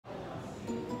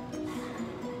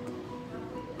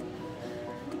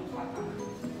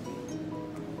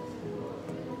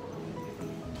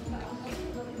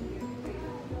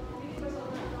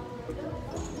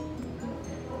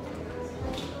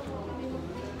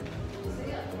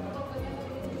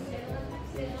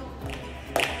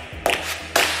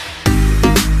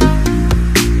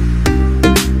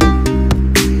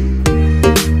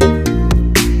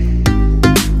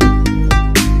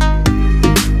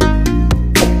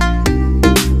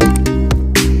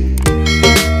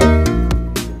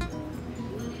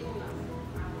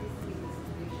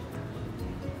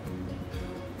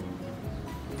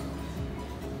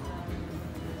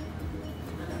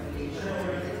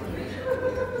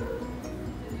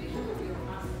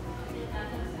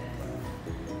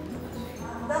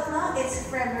it's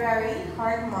February,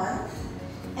 Heart Month.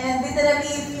 And literally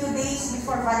a few days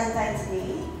before Valentine's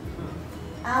Day.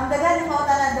 Dagan mo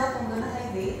na daw kung doon na kayo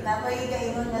date. Napay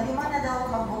kaingon na lima na daw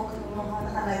mag-book ng mga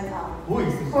nakaline out.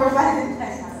 For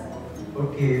Valentine's Day.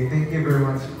 Okay, thank you very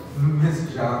much,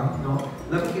 Miss Jam. No?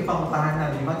 Lagi ipangutahan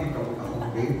na lima, di ka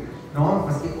akong date. No?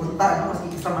 Maski unta, no? Maski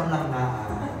isa man lang na.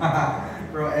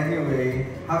 Pero anyway,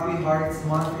 Happy Hearts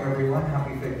Month, everyone.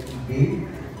 Happy 15th Day.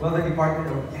 Well, the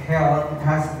Department of Health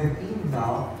has the theme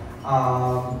now.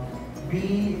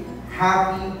 Be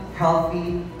happy,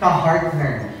 healthy,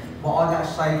 ka-partner. Mao na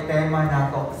siya tema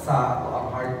nato sa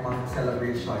ang Heart Month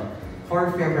celebration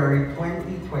for February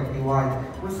 2021.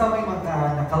 Kung sa may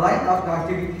mga naka-line up na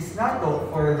activities nato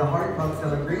for the Heart Month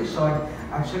celebration,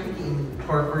 actually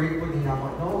incorporate po din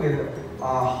naman with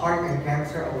Heart and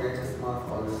Cancer Awareness Month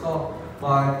also.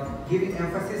 But giving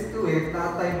emphasis to it,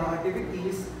 natay mga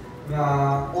activities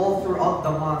all throughout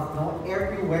the month, no?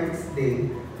 Every Wednesday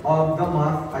of the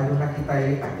month, ano na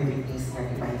kita activities nga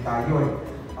kita-hitayon.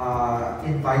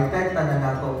 Invited tanan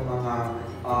nato mga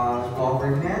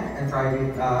government and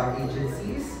private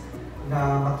agencies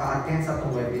na maka-attend sa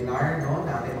itong webinar, no?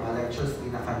 Na atay mga lectures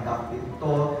gina-conduct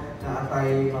dito, na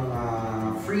atay mga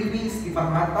freebies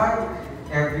ipanghatag.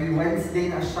 Every Wednesday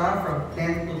na siya from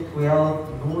 10 to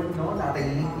 12 noon, no? Na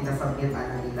atay link pinasabit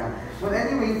ana nila. Well,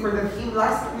 anyway, for the theme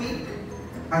last week,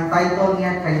 ang title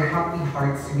niya kay Happy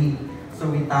Hearts Week. So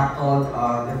we tackled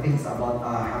the things about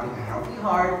having a healthy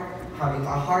heart, having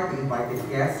a heart. We invited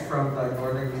guests from the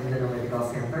Northern Mindanao Medical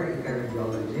Center, a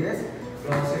cardiologist.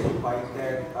 We also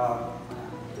invited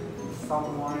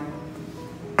someone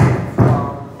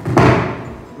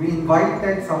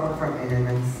from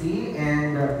NMNC,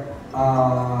 and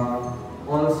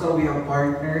also we have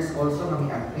partners also na may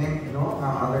attend, no,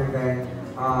 other than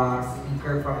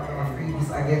speaker from mga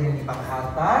freebies again yung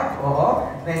ipanghatag,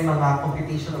 na yung mga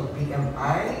computation of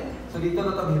BMI. So dito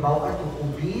na ito hibawan itong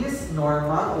obese,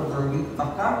 normal, overweight pa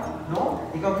ka, no?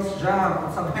 Ikaw, Miss Jam,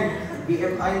 sa may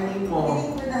BMI ni mo.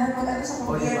 Hindi ko na mag-ano sa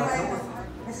kung BMI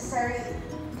necessary,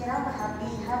 kailangan ba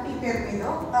happy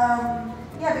permido?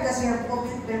 Yeah, because we have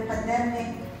COVID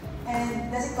pandemic, and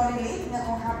does it correlate na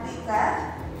kung happy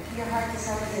ka, your heart is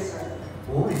healthy as well?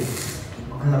 Uy,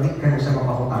 malamig ka na siya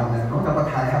mapakutanan, no? Dapat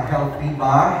healthy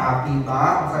ba? Happy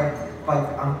ba? Kasi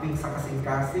pag-amping sa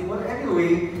kasing-kasing. Well,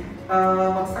 anyway,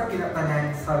 mag-start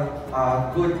kinatanan sa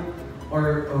good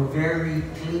or a very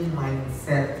clean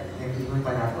mindset na iyon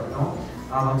pa nato, no?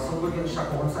 Magsugod yun siya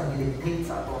kung saan i-dictate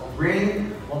sa atong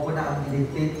brain o kung na ang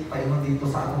i-dictate paingon dito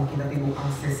sa atong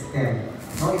kinatibukang system.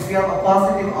 No? If you have a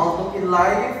positive outlook in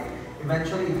life,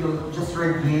 eventually, if you'll just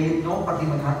radiate, no, pati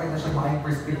maghatag na siya maayong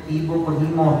perspektibo kung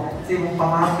mo sa imong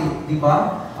pamati, di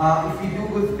ba? If you do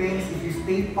good things, if you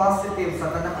stay positive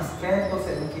sa tanang aspeto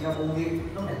sa imong kinabuhi,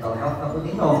 no, mental health na po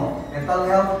dito. Mental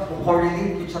health,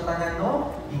 correlate yun siya tanan,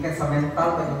 no? Ikan sa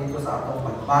mental, pag dito sa atong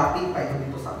pagbati, pag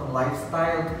dito sa atong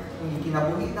lifestyle, kung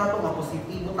kinabuhi na ito,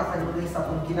 mapositibo ta kanunay sa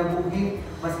atong kinabuhi,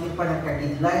 maski pa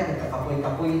nagka-deadline,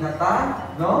 nagkakapoy-kapoy na ta,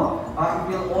 no? It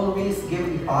will always give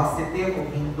a positive o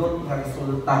hindot nga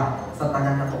resulta sa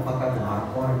tanan na itong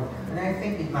pagkabuhaton. And I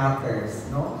think it matters,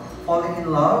 no? Falling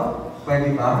in love,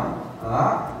 pwede ba?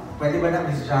 Pwede ba na,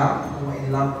 Miss Jam? Kung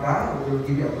in love ka, it will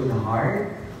give you a good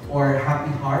heart, or happy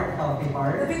heart, healthy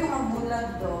heart? Sabi ko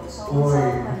magbulag do, so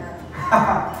saan ka na?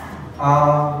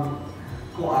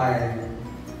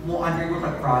 Mo undergo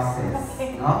the process,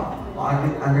 no? Mo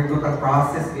undergo the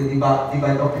process, di ba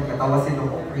doktor katawa si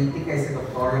Dr. Pretty kay si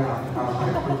Dr.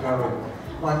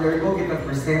 Mo undergo kita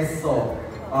proseso.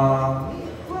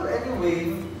 Well,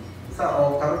 anyway, sa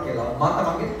karon kailangan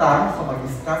matamangita, so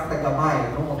mag-discuss na gamay,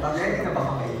 no? Ready na ba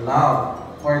ka may love?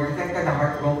 Or di ka na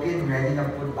heartbroken, ready na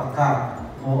po ba ka?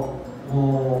 Mo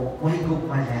higop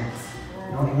pa next.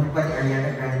 No, ingon pa ni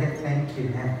Ariana Grande, thank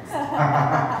you next.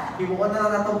 Himuon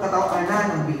na lang itong katawanan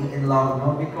ng being in love,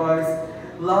 no? Because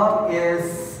love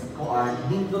is,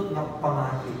 hindot na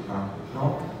pangakit ka,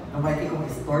 no? No, may kong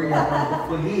istorya,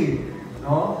 hopefully,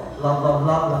 no? Love,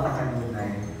 lata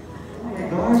kanunay. Oh my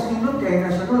gosh, hindot kayo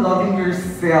na siya, no? Loving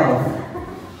yourself.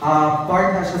 Part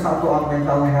na siya sa ato ang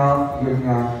mental health, yun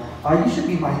nga. You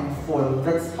should be mindful.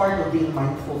 That's part of being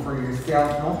mindful for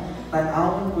yourself, no?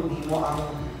 Tanawon ko di mo ang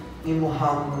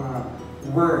imuhang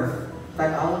worth.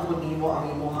 Tanawon ko nimo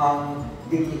ang imuhang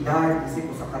dignidad isip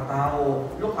mo sa katao.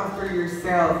 Look after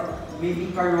yourself. Maybe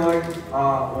karon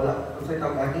wala kasi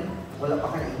tawag ani, wala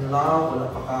pa ka in love, wala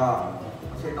pa ka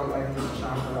kasi tawag ani siya,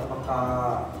 wala pa ka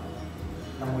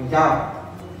namuyab.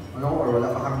 No? Or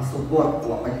wala pa kami sugot,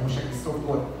 wala pa mo siya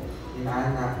isugot.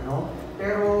 Inaana, no?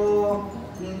 Pero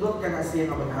nindot ka na siya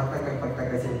na maghatag ang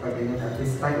pagtagasin pa ganyan at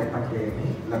this time of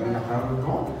pandemic, labi na karon,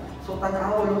 no? So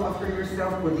tanawa, look after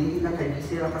yourself po, di na kay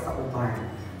busy lang ka sa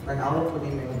uban. Tanawa po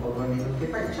din yung pagmamilog.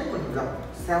 Kaya i-check mo lang,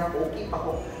 self okay pa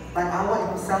ko. Tanawa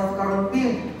yung self karon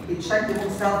din. I-check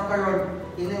yung self karon.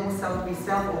 Ina yung self be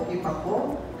self okay pa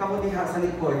ko. Kamu diha sa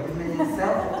likod. Ina yung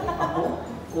self okay pa ko.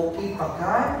 Okay pa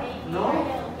ka? No?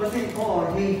 Kasi, oh,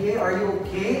 hey, are you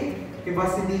okay? Diba,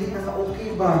 hindi ka sa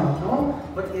okay ba? No?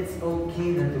 But it's okay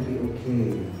not to be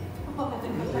okay.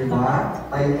 Diba?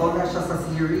 Tayo na siya sa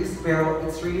series, pero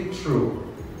it's really true.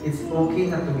 It's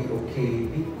okay not to be okay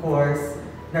because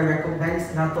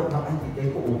na-recognize na to na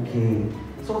hindi ko okay.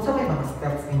 So, sa may mga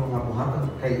steps ni mga buhaton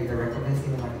kay na-recognize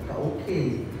ni mga ka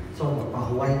okay. So,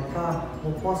 magpahuway ka,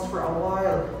 mo pause for a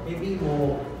while, maybe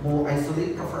mo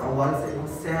isolate ka for a while sa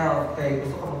iyong self, kay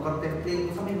gusto ka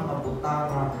mag-contemplate, sa may mga buta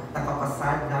na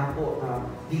nakapasad na ako na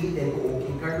di ko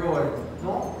okay karon,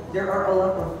 no? There are a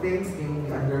lot of things in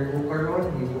undergo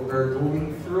karon, you are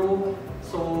going through,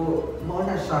 so, mo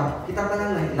na siya, kita ka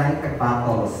lang like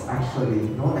battles,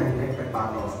 actually, no? Like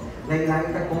battles, like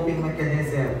coping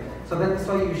mechanism. So that's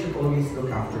why you should always look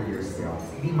after yourselves.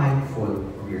 Be mindful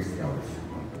of yourselves.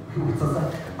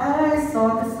 I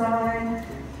saw the sign.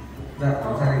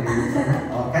 Sorry,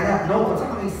 no, what's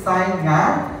a sign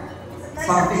nga?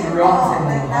 Something wrong in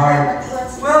my heart.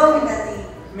 Well,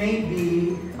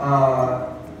 maybe,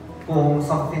 kung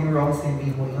something wrong sa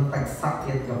mo, yung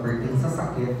tagsakit, kapag sa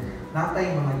sakit,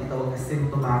 natay mga gitawag na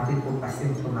symptomatic o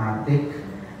asymptomatic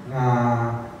na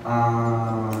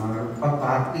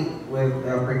pagpati with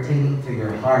pertaining to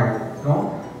your heart,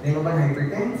 no? Na yung ba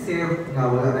hypertensive, nga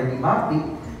wala na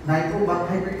ibati, na ito ba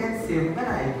hypertensive, nga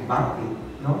na ibati,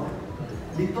 no?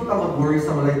 Dito ka mag-worry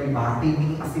sa wala ibati,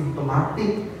 meaning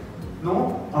asymptomatic,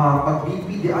 no? Pag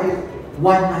BP, di ay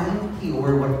 190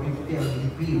 or 150 ang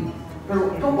BP.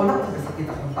 Pero ito, wala kang kasakit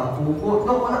akong tabuko,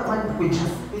 ito, wala man ko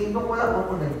just pain, ito, wala man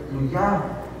ko nagluya,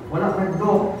 wala man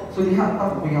do. So, diha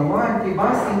ka kuyawan, diba?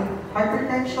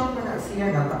 Hypertension na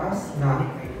siya na taas na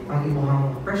ang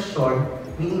imong pressure,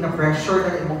 meaning na pressure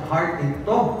na imong heart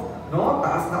dito, no?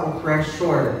 Taas na ang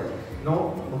pressure,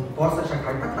 no? Magpause na siya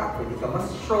heart attack, pwede ka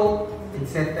ma-stroke,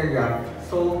 etc.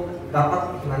 So,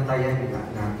 dapat hinantayan din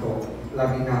nato.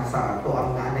 Labi na sa ato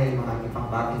ang nanay mga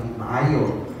ipangbating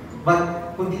maayo.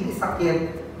 But kung di sakit,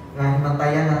 nga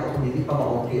hinantayan nato, kung di pa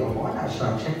ba okay, o mo na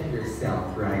siya, check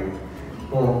yourself, right?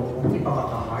 Kung okay pa ba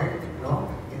ka-heart,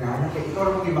 no? Inahanap kaya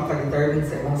ikaw rin maka-determine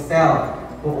sa imong self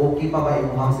kung okay pa ba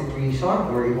imong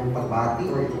situation or imong pagbati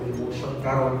or imong emotion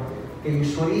karon. Kaya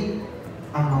usually,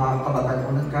 ang mga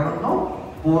kabatanunan karon, no?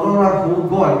 Puro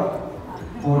rahugot.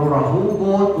 Puro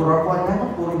rahugot,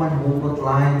 puro manhugot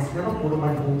lines, puro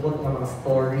manhugot ng mga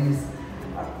stories.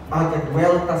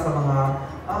 Gadwell ka sa mga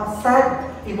sad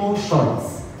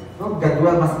emotions. No?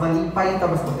 Gadwell, mas malipay ka,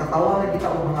 mas magkatawa na kita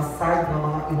o mga sad na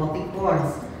mga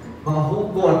emoticons, mga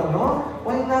hugot, no?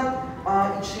 Why not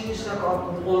i-change na ito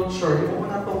ang culture? Yung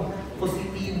na itong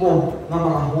positibo na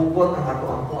mga hugot ang ato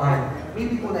ang kuan.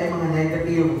 Maybe kung na yung mga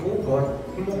negative hugot,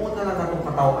 himuon na lang na itong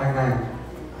katawanan.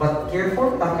 But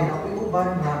careful ta, kaya ako'y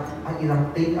uban na ang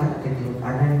ilang take at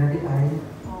kitinuganan na di ay,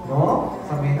 no?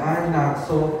 Sa minana.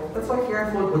 So, that's why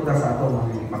careful po ta sa ato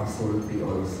mga ipagsulti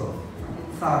also.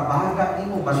 Sa bahaga ni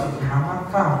mo, basta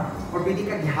ihamak ka, or pwede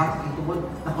ka gihak ito mo,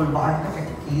 nakulbaan ka,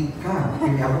 kakikilig ka,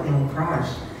 kiniabot yung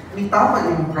crush. Mitama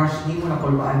yung crush ni mo,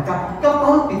 nakulbaan ka,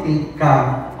 kapalpitate ka,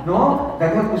 no?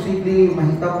 Daghang posible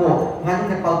mahita po, nga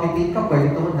nung nagpalpitate ka, pwede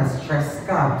ito na-stress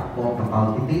ka, o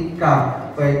napalpitate ka,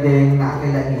 pwede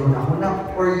nakakailan ihuna-huna,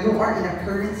 or you are in a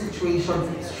current situation,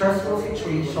 stressful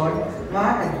situation,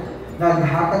 nga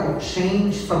naghatag o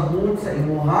change sa mood sa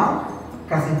imuha,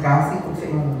 kasing-kasing o sa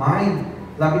imong mind.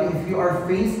 Labi if you are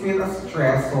faced with a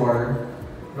stressor,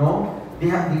 no?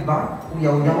 Diha, di ba?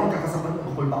 Uyaw-yaw ka kasaban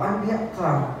mo, kulbaan, diha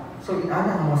ka. So, in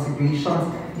ana mga situations,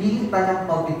 di tanang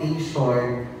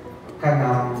palpitation ka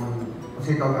ng,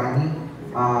 kasi ito gani,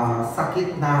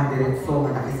 sakit na diretso,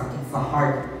 nga nakisakit sa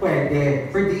heart, pwede,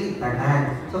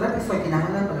 tanan. So, that is why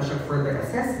kinahanglan pa na siya further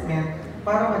assessment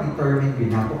para ma-determine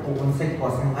din nato kung unsay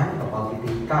cause ng ano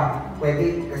palpitate ka.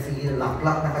 Pwede kasi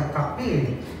laklak na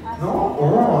kagkape, no?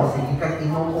 Oo, sige kag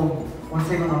inom o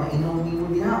unsay mga mainom ni mo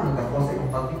diha, nagka-cause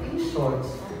ng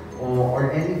palpitations. Or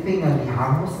anything na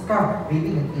gihamos ka.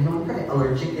 Maybe nag-inom ka,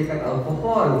 allergic ka kag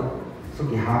alcohol. So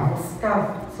gihamos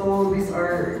ka. So these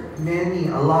are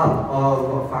a lot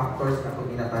of factors na kung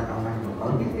ginatanawan mo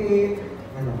palpitate,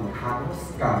 na maghamos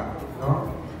ka, no?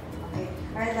 Okay.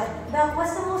 Alright, Doc,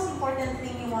 what's the most important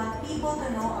thing you want people to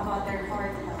know about their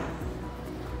heart health?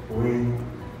 Wait.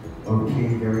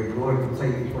 Okay, very good. So,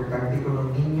 importante ko nung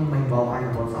ninyo may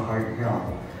bawaan about sa heart health.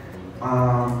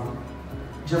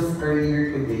 Just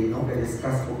earlier today, no,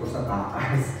 discuss ko sa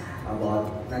taas. about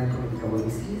non-communicable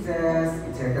diseases,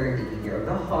 etc., taking care of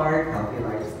the heart, healthy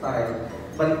lifestyle.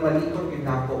 Balik-balikon yun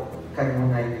na po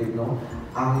kanunay yun, no?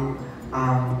 Ang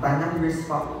tanang risk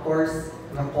factors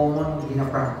na common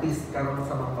gina-practice karon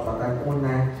sa mga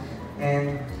kabataan-unan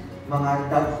and mga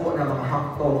dagko na mga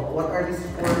hamtong. What are these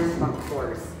 4 risk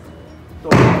factors? So,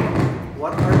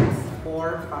 what are these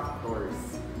 4 factors?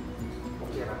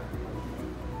 Okay ra.